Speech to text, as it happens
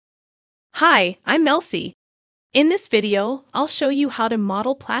Hi, I'm Elsie. In this video, I'll show you how to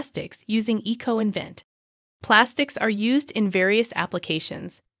model plastics using Ecoinvent. Plastics are used in various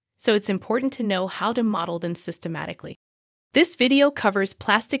applications, so it's important to know how to model them systematically. This video covers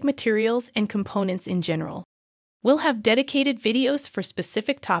plastic materials and components in general. We'll have dedicated videos for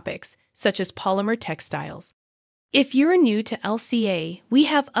specific topics, such as polymer textiles. If you're new to LCA, we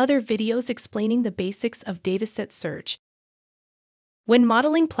have other videos explaining the basics of dataset search. When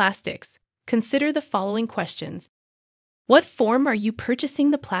modeling plastics, consider the following questions. What form are you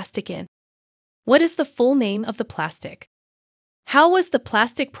purchasing the plastic in? What is the full name of the plastic? How was the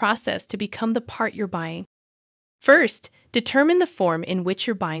plastic processed to become the part you're buying? First, determine the form in which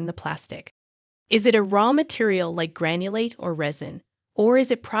you're buying the plastic. Is it a raw material like granulate or resin, or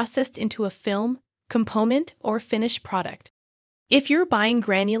is it processed into a film, component, or finished product? If you're buying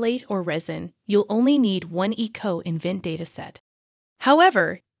granulate or resin, you'll only need one Ecoinvent dataset.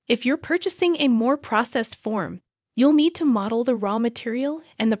 However, if you're purchasing a more processed form, you'll need to model the raw material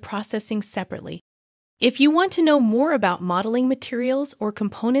and the processing separately. If you want to know more about modeling materials or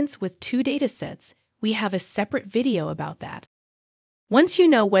components with two datasets, we have a separate video about that. Once you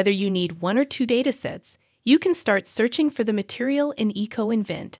know whether you need one or two datasets, you can start searching for the material in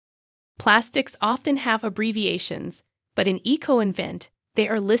Ecoinvent. Plastics often have abbreviations, but in Ecoinvent, they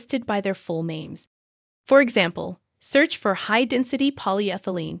are listed by their full names. For example, search for high-density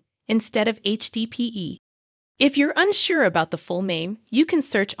polyethylene instead of HDPE. If you're unsure about the full name, you can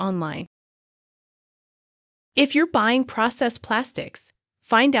search online. If you're buying processed plastics,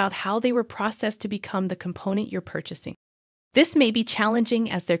 find out how they were processed to become the component you're purchasing. This may be challenging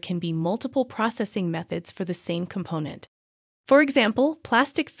as there can be multiple processing methods for the same component. For example,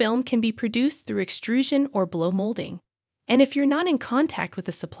 plastic film can be produced through extrusion or blow molding, and if you're not in contact with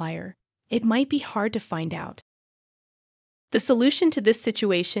a supplier, it might be hard to find out. The solution to this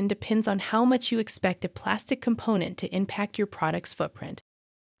situation depends on how much you expect a plastic component to impact your product's footprint.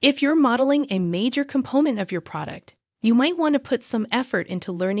 If you're modeling a major component of your product, you might want to put some effort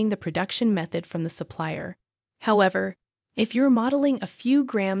into learning the production method from the supplier. However, if you're modeling a few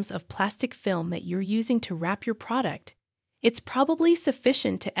grams of plastic film that you're using to wrap your product, it's probably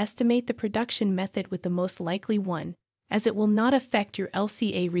sufficient to estimate the production method with the most likely one, as it will not affect your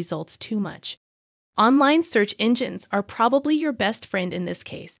LCA results too much. Online search engines are probably your best friend in this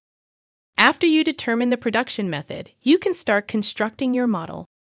case. After you determine the production method, you can start constructing your model.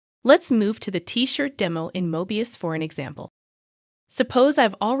 Let's move to the t-shirt demo in Mobius for an example. Suppose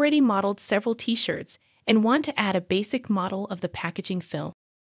I've already modeled several t-shirts and want to add a basic model of the packaging film.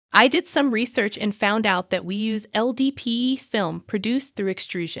 I did some research and found out that we use LDPE film produced through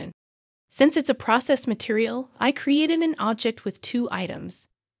extrusion. Since it's a processed material, I created an object with two items,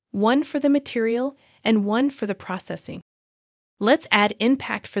 one for the material and one for the processing. Let's add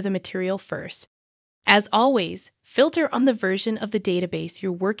impact for the material first. As always, filter on the version of the database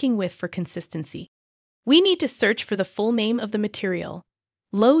you're working with for consistency. We need to search for the full name of the material,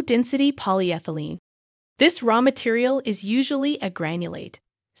 low-density polyethylene. This raw material is usually a granulate,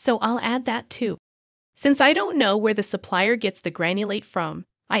 so I'll add that too. Since I don't know where the supplier gets the granulate from,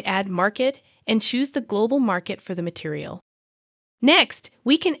 I'd add market and choose the global market for the material. Next,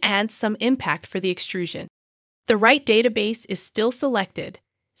 we can add some impact for the extrusion. The right database is still selected,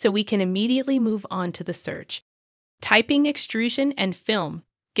 so we can immediately move on to the search. Typing extrusion and film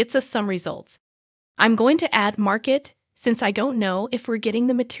gets us some results. I'm going to add market since I don't know if we're getting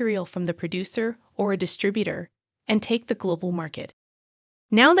the material from the producer or a distributor, and take the global market.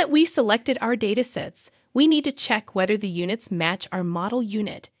 Now that we selected our datasets, we need to check whether the units match our model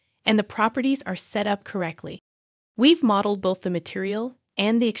unit and the properties are set up correctly. We've modeled both the material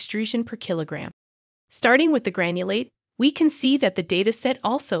and the extrusion per kilogram. Starting with the granulate, we can see that the dataset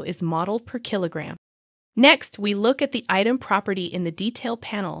also is modeled per kilogram. Next, we look at the item property in the detail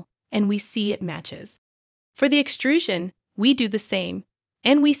panel, and we see it matches. For the extrusion, we do the same,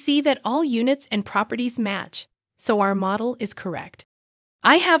 and we see that all units and properties match, so our model is correct.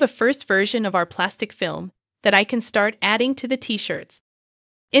 I have a first version of our plastic film that I can start adding to the t-shirts.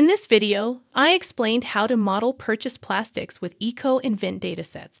 In this video, I explained how to model purchase plastics with Ecoinvent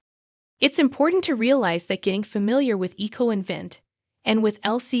datasets. It's important to realize that getting familiar with Ecoinvent and with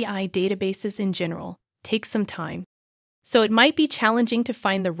LCI databases in general takes some time, so it might be challenging to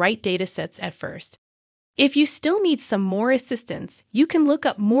find the right datasets at first. If you still need some more assistance, you can look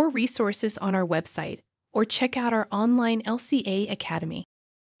up more resources on our website or check out our online LCA Academy.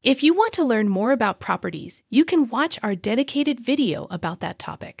 If you want to learn more about properties, you can watch our dedicated video about that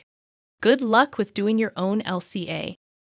topic. Good luck with doing your own LCA.